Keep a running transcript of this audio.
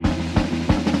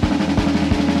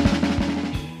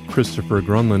Christopher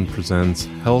Grunland presents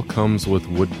Hell Comes with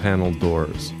Wood Panel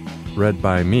Doors, read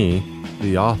by me,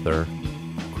 the author,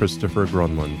 Christopher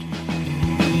Grunland.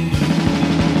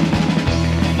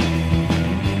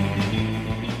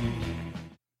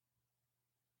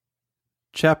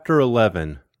 Chapter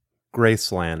 11,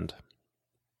 Graceland.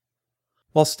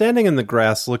 While standing in the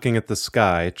grass looking at the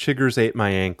sky, chiggers ate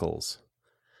my ankles.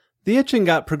 The itching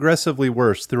got progressively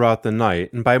worse throughout the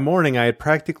night, and by morning I had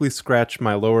practically scratched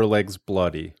my lower legs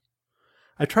bloody.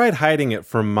 I tried hiding it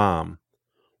from Mom.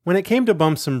 When it came to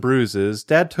bumps and bruises,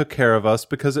 Dad took care of us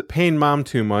because it pained Mom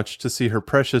too much to see her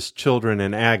precious children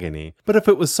in agony, but if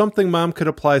it was something Mom could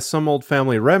apply some old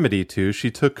family remedy to,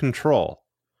 she took control.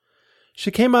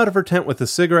 She came out of her tent with a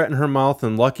cigarette in her mouth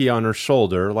and Lucky on her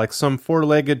shoulder, like some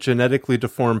four-legged genetically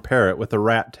deformed parrot with a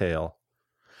rat tail.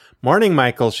 "Morning,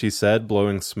 Michael," she said,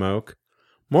 blowing smoke.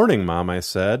 "Morning, Mom," I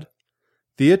said.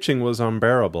 The itching was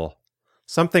unbearable.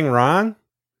 "Something wrong?"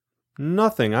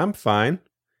 "Nothing, I'm fine."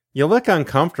 "You look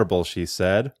uncomfortable," she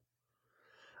said.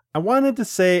 I wanted to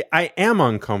say, I am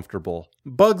uncomfortable.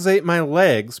 Bugs ate my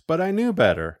legs, but I knew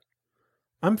better.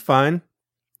 "I'm fine."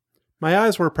 My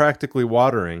eyes were practically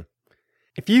watering.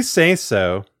 "If you say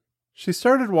so." She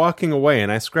started walking away,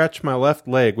 and I scratched my left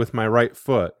leg with my right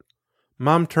foot.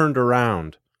 Mom turned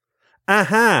around.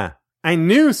 "Aha! I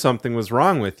knew something was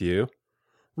wrong with you."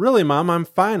 "Really, Mom, I'm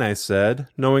fine," I said,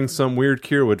 knowing some weird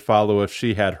cure would follow if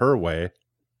she had her way.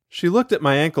 She looked at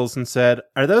my ankles and said,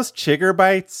 "Are those chigger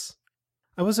bites?"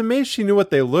 I was amazed she knew what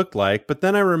they looked like, but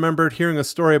then I remembered hearing a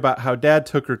story about how Dad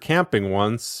took her camping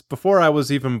once, before I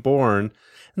was even born,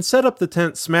 and set up the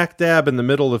tent smack dab in the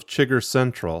middle of Chigger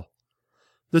Central.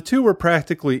 The two were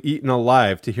practically eaten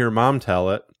alive to hear Mom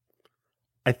tell it.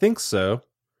 "I think so."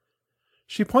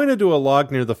 She pointed to a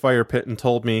log near the fire pit and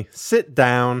told me, "Sit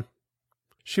down."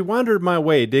 She wandered my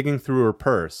way, digging through her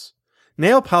purse.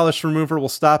 "Nail polish remover will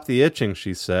stop the itching,"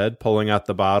 she said, pulling out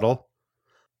the bottle.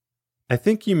 "I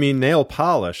think you mean nail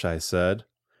polish," I said.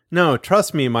 "No,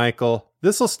 trust me, Michael.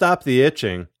 This'll stop the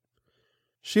itching."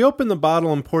 She opened the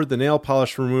bottle and poured the nail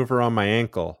polish remover on my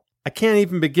ankle. I can't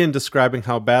even begin describing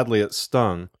how badly it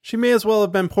stung. She may as well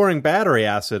have been pouring battery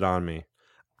acid on me.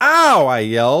 "Ow!" I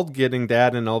yelled, getting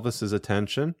Dad and Elvis's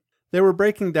attention. They were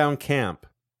breaking down camp.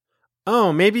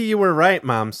 "Oh, maybe you were right,"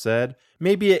 Mom said.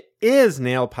 "Maybe it is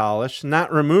nail polish,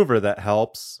 not remover, that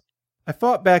helps." I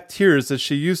fought back tears as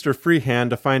she used her free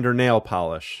hand to find her nail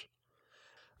polish.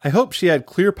 I hoped she had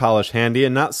clear polish handy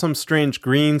and not some strange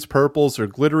greens, purples, or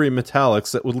glittery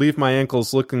metallics that would leave my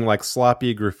ankles looking like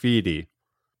sloppy graffiti.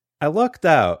 I lucked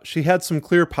out. She had some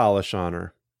clear polish on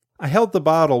her. I held the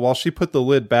bottle while she put the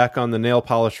lid back on the nail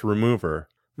polish remover.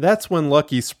 That's when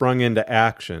Lucky sprung into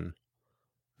action.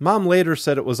 Mom later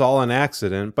said it was all an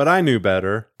accident, but I knew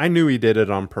better. I knew he did it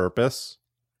on purpose.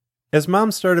 As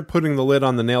Mom started putting the lid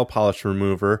on the nail polish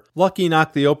remover, Lucky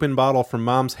knocked the open bottle from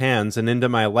Mom's hands and into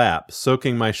my lap,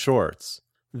 soaking my shorts.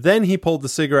 Then he pulled the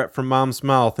cigarette from Mom's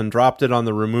mouth and dropped it on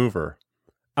the remover.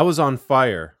 I was on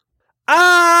fire.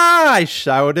 "Ah!" I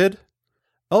shouted.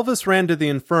 Elvis ran to the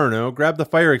inferno, grabbed the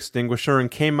fire extinguisher, and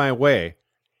came my way.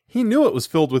 He knew it was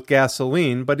filled with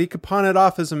gasoline, but he could pawn it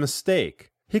off as a mistake.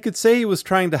 He could say he was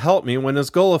trying to help me when his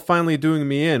goal of finally doing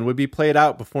me in would be played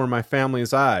out before my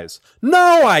family's eyes.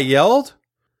 "No!" I yelled.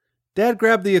 Dad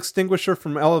grabbed the extinguisher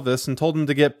from Elvis and told him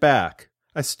to get back.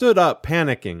 I stood up,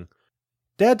 panicking.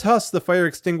 Dad tossed the fire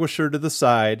extinguisher to the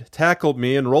side, tackled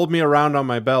me, and rolled me around on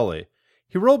my belly.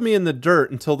 He rolled me in the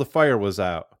dirt until the fire was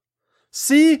out.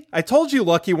 "See? I told you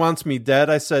Lucky wants me dead,"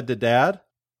 I said to Dad.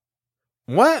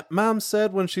 "What?" Mom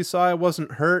said when she saw I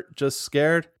wasn't hurt, just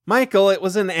scared. "Michael, it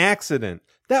was an accident."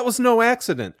 "That was no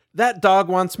accident. That dog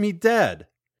wants me dead."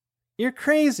 "You're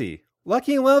crazy.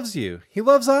 Lucky loves you. He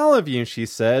loves all of you," she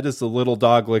said as the little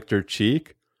dog licked her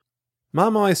cheek.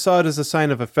 Mom always saw it as a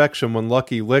sign of affection when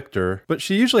Lucky licked her, but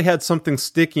she usually had something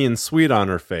sticky and sweet on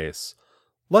her face.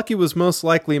 Lucky was most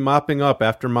likely mopping up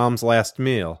after Mom's last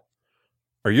meal.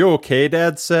 "Are you okay?"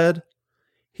 Dad said.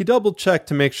 He double-checked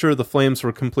to make sure the flames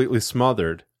were completely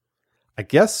smothered. "I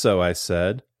guess so," I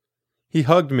said. He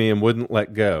hugged me and wouldn't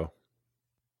let go.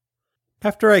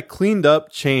 After I cleaned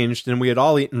up, changed, and we had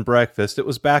all eaten breakfast, it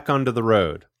was back onto the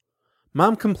road.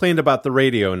 Mom complained about the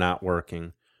radio not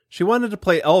working. She wanted to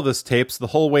play Elvis tapes the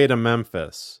whole way to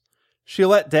Memphis. She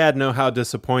let Dad know how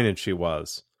disappointed she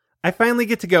was. "I finally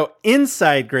get to go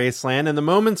inside Graceland, and the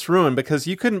moment's ruined because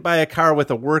you couldn't buy a car with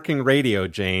a working radio,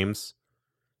 James."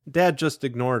 Dad just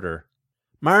ignored her.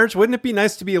 "Marge, wouldn't it be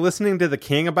nice to be listening to the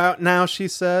king about now?" she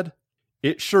said.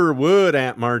 "It sure would,"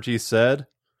 Aunt Margie said.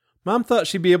 Mom thought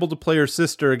she'd be able to play her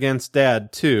sister against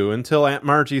Dad, too, until Aunt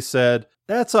Margie said,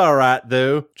 That's all right,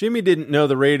 though. Jimmy didn't know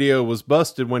the radio was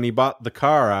busted when he bought the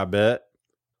car, I bet.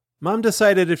 Mom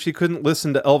decided if she couldn't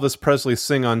listen to Elvis Presley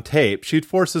sing on tape, she'd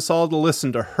force us all to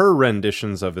listen to her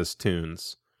renditions of his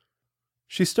tunes.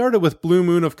 She started with Blue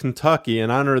Moon of Kentucky in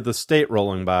honor of the state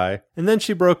rolling by, and then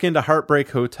she broke into Heartbreak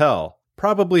Hotel,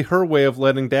 probably her way of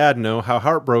letting Dad know how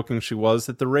heartbroken she was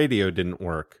that the radio didn't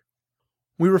work.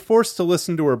 We were forced to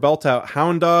listen to her belt out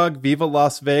Hound Dog, Viva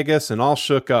Las Vegas, and All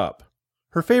Shook Up.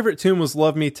 Her favorite tune was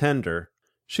Love Me Tender.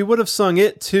 She would have sung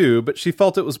it too, but she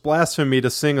felt it was blasphemy to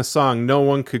sing a song no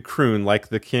one could croon like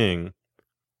the King.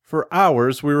 For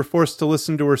hours, we were forced to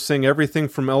listen to her sing everything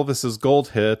from Elvis's gold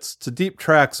hits to deep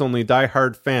tracks only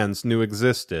die-hard fans knew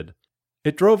existed.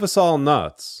 It drove us all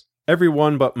nuts,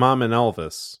 everyone but Mom and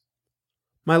Elvis.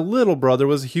 My little brother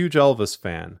was a huge Elvis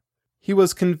fan. He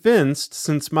was convinced,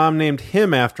 since Mom named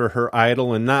him after her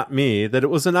idol and not me, that it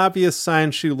was an obvious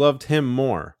sign she loved him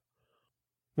more.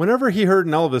 Whenever he heard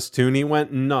an Elvis tune, he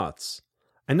went nuts.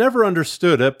 I never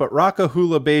understood it, but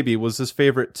Rock-a-Hula Baby was his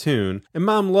favorite tune, and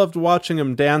Mom loved watching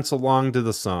him dance along to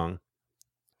the song.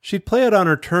 She'd play it on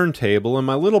her turntable, and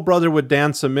my little brother would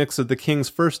dance a mix of the King's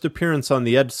first appearance on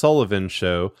the Ed Sullivan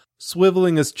Show,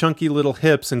 swiveling his chunky little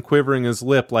hips and quivering his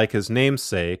lip like his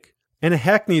namesake, and a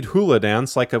hackneyed hula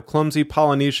dance like a clumsy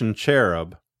Polynesian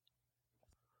cherub.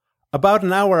 About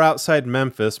an hour outside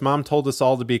Memphis, Mom told us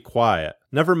all to be quiet.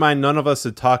 Never mind, none of us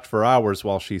had talked for hours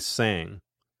while she sang.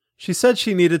 She said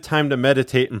she needed time to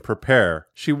meditate and prepare.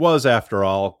 She was, after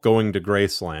all, going to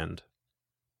Graceland.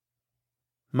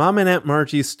 Mom and Aunt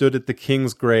Margie stood at the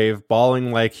King's grave,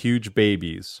 bawling like huge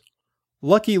babies.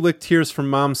 Lucky licked tears from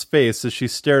Mom's face as she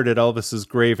stared at Elvis's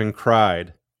grave and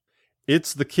cried.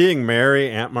 "It's the King, Mary,"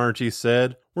 Aunt Margie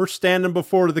said. "We're standing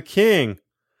before the King."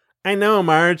 "I know,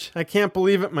 Marge. I can't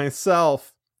believe it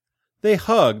myself." They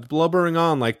hugged, blubbering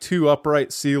on like two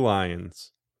upright sea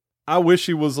lions. "I wish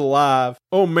he was alive.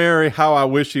 Oh, Mary, how I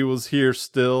wish he was here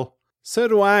still." "So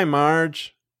do I,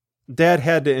 Marge." Dad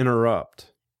had to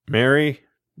interrupt. "Mary,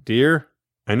 dear,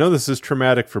 I know this is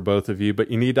traumatic for both of you, but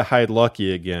you need to hide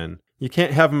Lucky again. You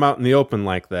can't have him out in the open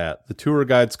like that. The tour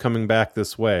guide's coming back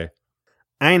this way."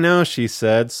 "I know," she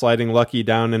said, sliding Lucky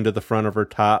down into the front of her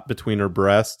top between her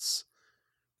breasts.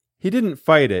 He didn't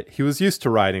fight it. He was used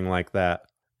to riding like that.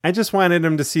 "I just wanted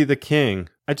him to see the King.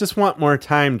 I just want more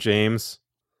time, James."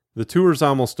 "The tour's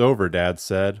almost over," Dad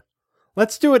said.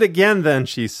 "Let's do it again then,"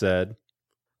 she said.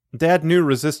 Dad knew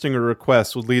resisting her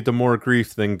request would lead to more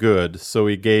grief than good, so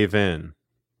he gave in.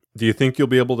 "Do you think you'll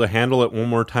be able to handle it one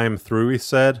more time through?" he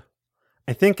said.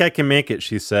 "I think I can make it,"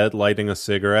 she said, lighting a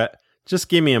cigarette. "Just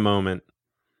give me a moment."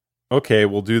 "Okay,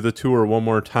 we'll do the tour one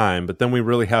more time, but then we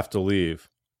really have to leave."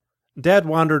 Dad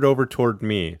wandered over toward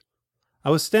me. I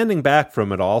was standing back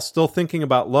from it all, still thinking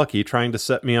about Lucky trying to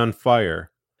set me on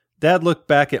fire. Dad looked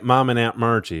back at Mom and Aunt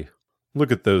Margie.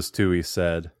 "Look at those two," he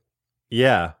said.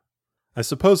 "Yeah. I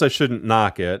suppose I shouldn't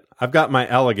knock it. I've got my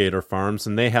alligator farms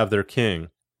and they have their king."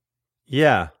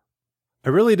 "Yeah." I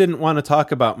really didn't want to talk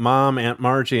about Mom, Aunt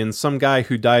Margie, and some guy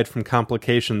who died from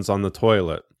complications on the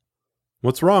toilet.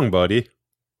 "What's wrong, buddy?"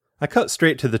 I cut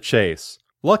straight to the chase.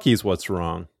 "Lucky's what's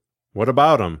wrong." "What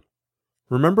about him?"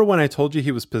 "Remember when I told you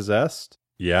he was possessed?"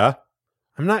 "Yeah?"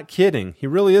 "I'm not kidding. He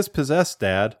really is possessed,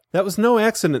 Dad. That was no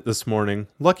accident this morning.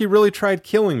 Lucky really tried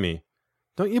killing me.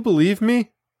 Don't you believe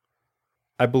me?"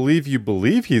 "I believe you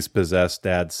believe he's possessed,"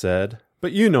 Dad said.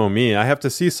 "But you know me. I have to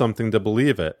see something to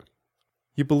believe it."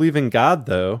 "You believe in God,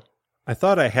 though." "I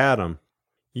thought I had him."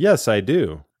 "Yes, I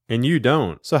do. And you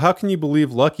don't. So how can you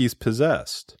believe Lucky's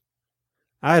possessed?"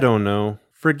 "I don't know.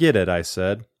 Forget it," I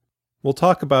said. "We'll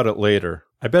talk about it later.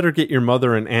 I better get your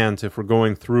mother and aunt if we're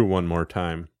going through one more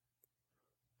time."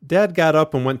 Dad got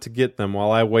up and went to get them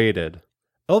while I waited.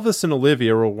 Elvis and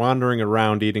Olivia were wandering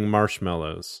around eating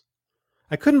marshmallows.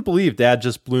 I couldn't believe Dad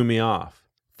just blew me off.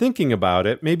 Thinking about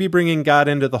it, maybe bringing God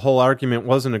into the whole argument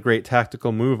wasn't a great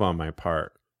tactical move on my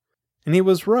part. And he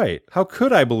was right. How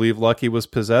could I believe Lucky was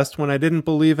possessed when I didn't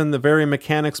believe in the very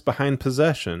mechanics behind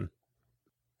possession?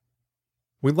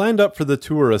 We lined up for the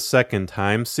tour a second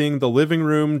time, seeing the living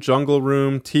room, jungle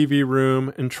room, TV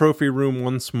room, and trophy room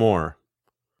once more.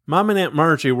 Mom and Aunt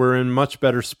Margie were in much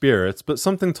better spirits, but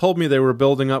something told me they were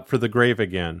building up for the grave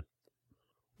again.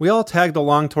 We all tagged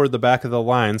along toward the back of the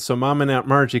line so Mom and Aunt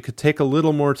Margie could take a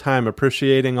little more time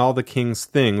appreciating all the King's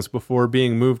things before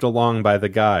being moved along by the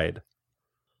guide.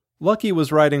 Lucky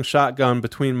was riding shotgun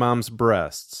between Mom's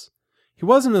breasts. He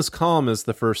wasn't as calm as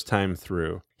the first time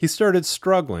through. He started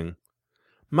struggling.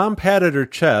 Mom patted her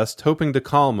chest, hoping to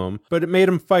calm him, but it made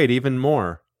him fight even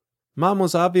more. Mom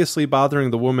was obviously bothering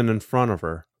the woman in front of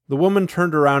her. The woman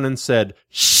turned around and said,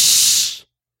 "Shh!"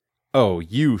 "Oh,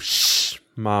 you shh!"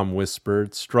 Mom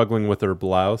whispered, struggling with her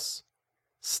blouse.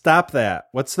 Stop that.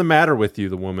 What's the matter with you,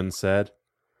 the woman said.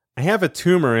 I have a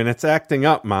tumor and it's acting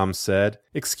up, Mom said.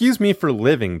 Excuse me for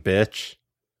living, bitch.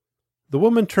 The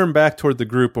woman turned back toward the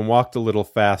group and walked a little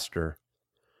faster.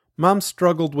 Mom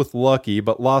struggled with Lucky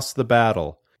but lost the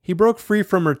battle. He broke free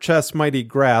from her chest's mighty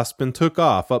grasp and took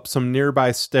off up some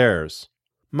nearby stairs.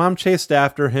 Mom chased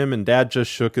after him and Dad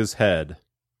just shook his head.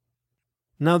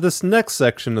 Now this next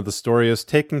section of the story is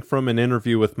taken from an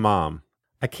interview with Mom.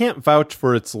 I can't vouch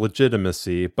for its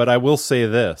legitimacy, but I will say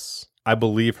this. I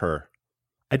believe her.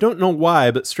 I don't know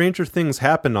why, but stranger things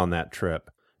happened on that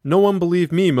trip. No one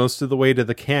believed me most of the way to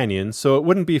the canyon, so it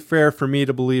wouldn't be fair for me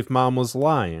to believe Mom was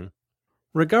lying.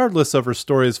 Regardless of her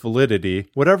story's validity,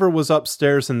 whatever was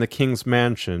upstairs in the king's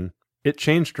mansion, it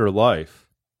changed her life.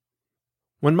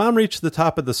 When Mom reached the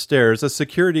top of the stairs, a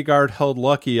security guard held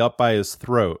Lucky up by his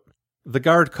throat. The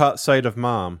guard caught sight of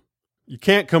Mom. You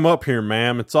can't come up here,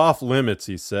 ma'am. It's off limits,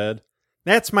 he said.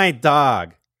 That's my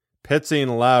dog. Pets ain't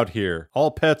allowed here.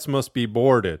 All pets must be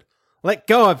boarded. Let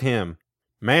go of him.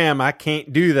 Ma'am, I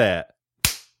can't do that.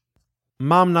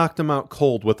 Mom knocked him out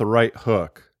cold with a right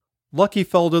hook. Lucky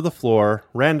fell to the floor,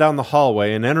 ran down the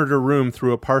hallway, and entered her room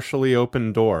through a partially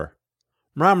open door.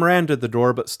 Mom ran to the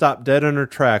door but stopped dead in her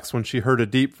tracks when she heard a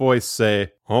deep voice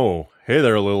say, Oh, hey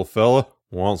there, little fella.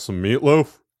 Want some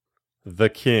meatloaf? The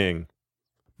king.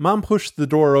 Mom pushed the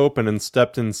door open and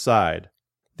stepped inside.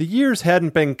 The years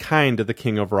hadn't been kind to the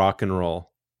king of rock and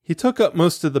roll. He took up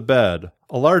most of the bed.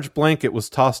 A large blanket was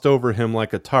tossed over him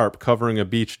like a tarp covering a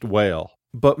beached whale.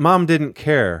 But Mom didn't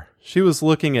care. She was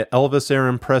looking at Elvis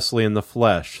Aaron Presley in the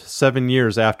flesh, 7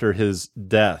 years after his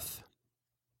death.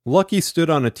 Lucky stood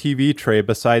on a TV tray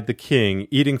beside the king,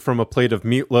 eating from a plate of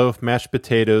meatloaf, mashed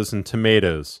potatoes, and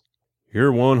tomatoes.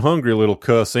 You're one hungry little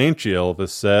cuss, ain't you? Elvis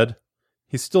said.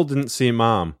 He still didn't see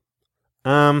Mom.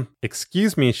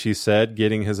 Excuse me, she said,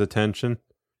 getting his attention.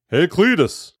 Hey,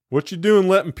 Cletus, what you doing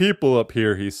letting people up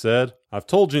here, he said. I've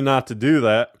told you not to do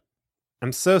that.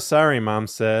 I'm so sorry, Mom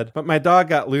said, but my dog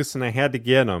got loose and I had to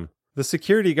get him. The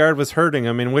security guard was hurting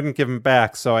him and wouldn't give him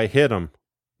back, so I hit him.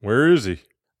 Where is he?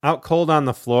 Out cold on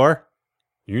the floor.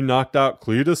 You knocked out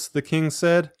Cletus, the king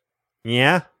said.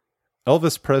 Yeah?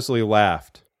 Elvis Presley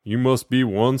laughed. You must be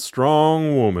one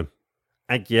strong woman.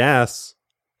 I guess.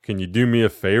 Can you do me a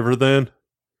favor then?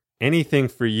 Anything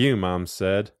for you, Mom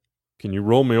said. Can you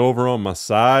roll me over on my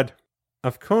side?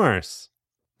 Of course.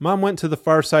 Mom went to the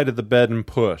far side of the bed and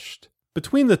pushed.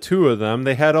 Between the two of them,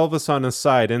 they had Elvis on his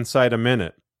side inside a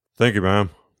minute. Thank you,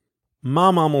 Mom.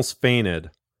 Mom almost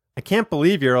fainted. I can't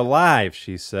believe you're alive,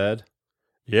 she said.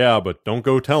 Yeah, but don't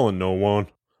go telling no one.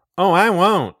 Oh, I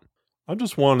won't. I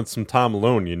just wanted some time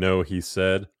alone, you know, he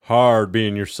said. Hard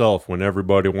being yourself when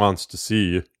everybody wants to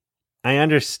see you. I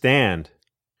understand.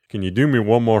 Can you do me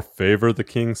one more favor, the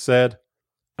king said.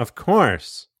 Of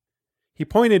course. He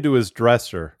pointed to his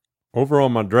dresser. Over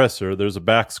on my dresser, there's a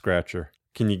back scratcher.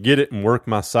 Can you get it and work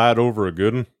my side over a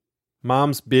good one?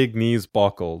 Mom's big knees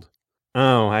buckled.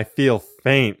 Oh, I feel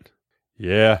faint.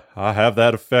 Yeah, I have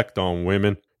that effect on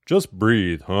women. Just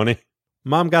breathe, honey.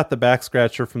 Mom got the back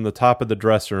scratcher from the top of the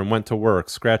dresser and went to work,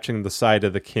 scratching the side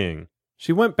of the king.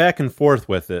 She went back and forth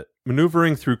with it,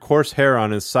 maneuvering through coarse hair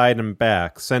on his side and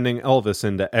back, sending Elvis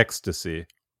into ecstasy.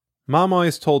 Mom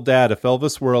always told Dad if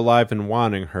Elvis were alive and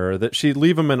wanting her, that she'd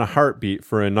leave him in a heartbeat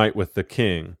for a night with the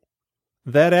king.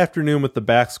 That afternoon with the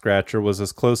back scratcher was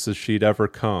as close as she'd ever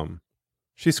come.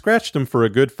 She scratched him for a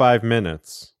good 5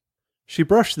 minutes. She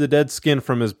brushed the dead skin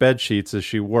from his bedsheets as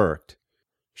she worked.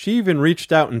 She even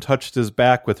reached out and touched his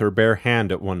back with her bare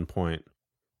hand at one point.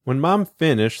 When Mom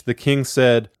finished, the king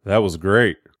said, That was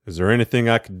great. Is there anything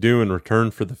I could do in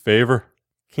return for the favor?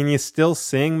 Can you still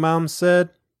sing, Mom said.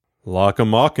 Like a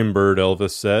mockingbird,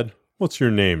 Elvis said. What's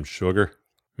your name, sugar?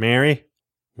 Mary.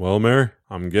 Well, Mary,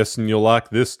 I'm guessing you'll like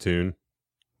this tune.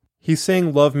 He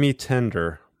sang Love Me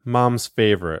Tender, Mom's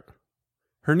favorite.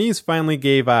 Her knees finally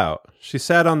gave out. She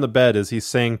sat on the bed as he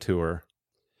sang to her.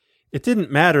 It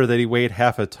didn't matter that he weighed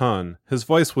half a ton. His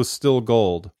voice was still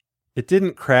gold. It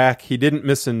didn't crack. He didn't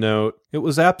miss a note. It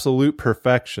was absolute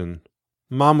perfection.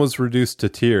 Mom was reduced to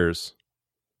tears.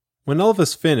 When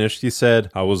Elvis finished, he said,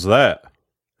 How was that?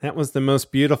 That was the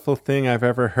most beautiful thing I've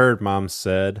ever heard, Mom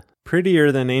said.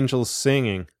 Prettier than angels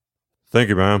singing. Thank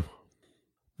you, Mom.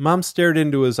 Mom stared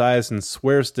into his eyes and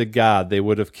swears to God they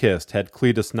would have kissed had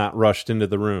Cletus not rushed into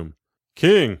the room.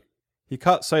 King! He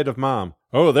caught sight of Mom.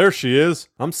 Oh, there she is.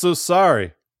 I'm so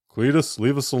sorry. Cletus,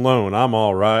 leave us alone. I'm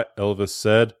all right, Elvis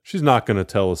said. She's not going to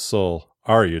tell a soul.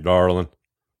 Are you, darling?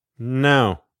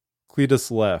 No.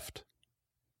 Cletus left.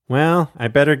 Well, I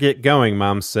better get going,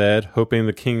 Mom said, hoping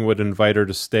the king would invite her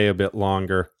to stay a bit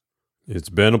longer. "It's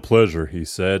been a pleasure," he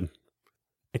said.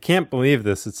 "I can't believe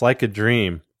this. It's like a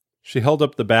dream." She held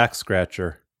up the back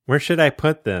scratcher. "Where should I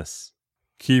put this?"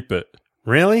 "Keep it."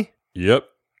 "Really?" "Yep.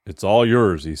 It's all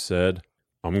yours," he said.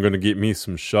 "I'm going to get me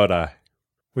some shut-eye."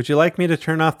 "Would you like me to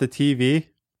turn off the TV?"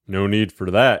 "No need for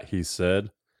that," he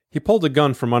said. He pulled a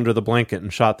gun from under the blanket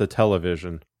and shot the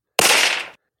television.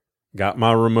 "Got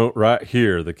my remote right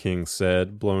here," the king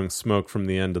said, blowing smoke from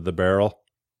the end of the barrel.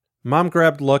 Mom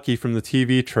grabbed Lucky from the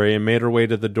TV tray and made her way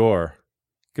to the door.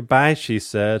 "Goodbye," she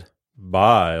said.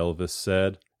 "Bye," Elvis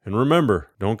said. "And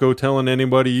remember, don't go telling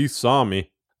anybody you saw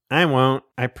me." "I won't,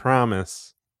 I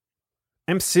promise."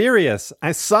 "I'm serious.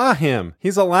 I saw him.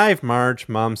 He's alive, Marge,"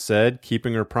 Mom said,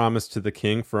 keeping her promise to the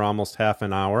king for almost half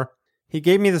an hour. "He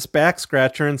gave me this back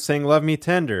scratcher and sang Love Me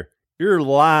Tender." "You're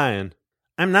lying."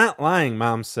 "I'm not lying,"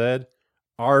 Mom said.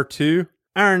 "Are too?"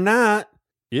 "Are not."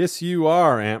 "Yes, you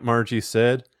are," Aunt Margie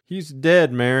said. "He's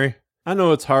dead, Mary. I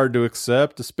know it's hard to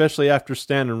accept, especially after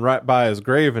standing right by his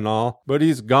grave and all, but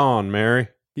he's gone, Mary.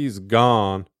 He's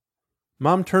gone."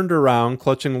 Mom turned around,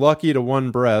 clutching Lucky to one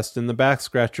breast and the back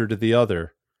scratcher to the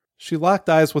other. She locked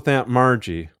eyes with Aunt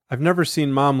Margie. I've never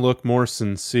seen Mom look more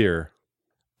sincere.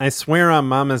 "I swear on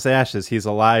Mama's ashes he's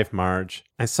alive, Marge.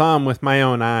 I saw him with my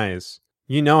own eyes.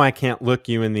 You know I can't look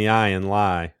you in the eye and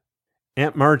lie."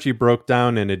 Aunt Margie broke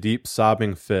down in a deep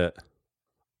sobbing fit.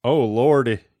 "Oh,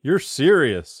 Lordy, you're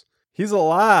serious. He's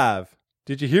alive.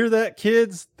 Did you hear that,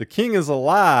 kids? The king is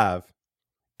alive."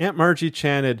 Aunt Margie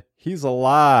chanted, "He's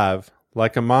alive,"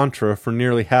 like a mantra for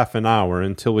nearly half an hour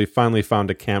until we finally found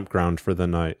a campground for the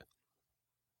night.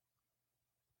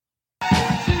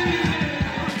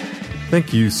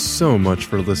 Thank you so much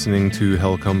for listening to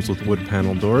Hell Comes with Wood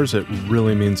Panel Doors. It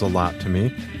really means a lot to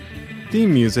me.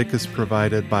 Theme music is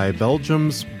provided by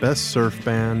Belgium's best surf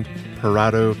band,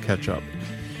 Parado Ketchup.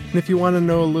 And if you want to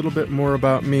know a little bit more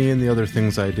about me and the other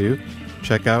things I do,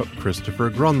 check out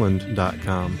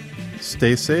ChristopherGrunland.com.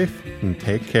 Stay safe and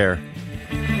take care.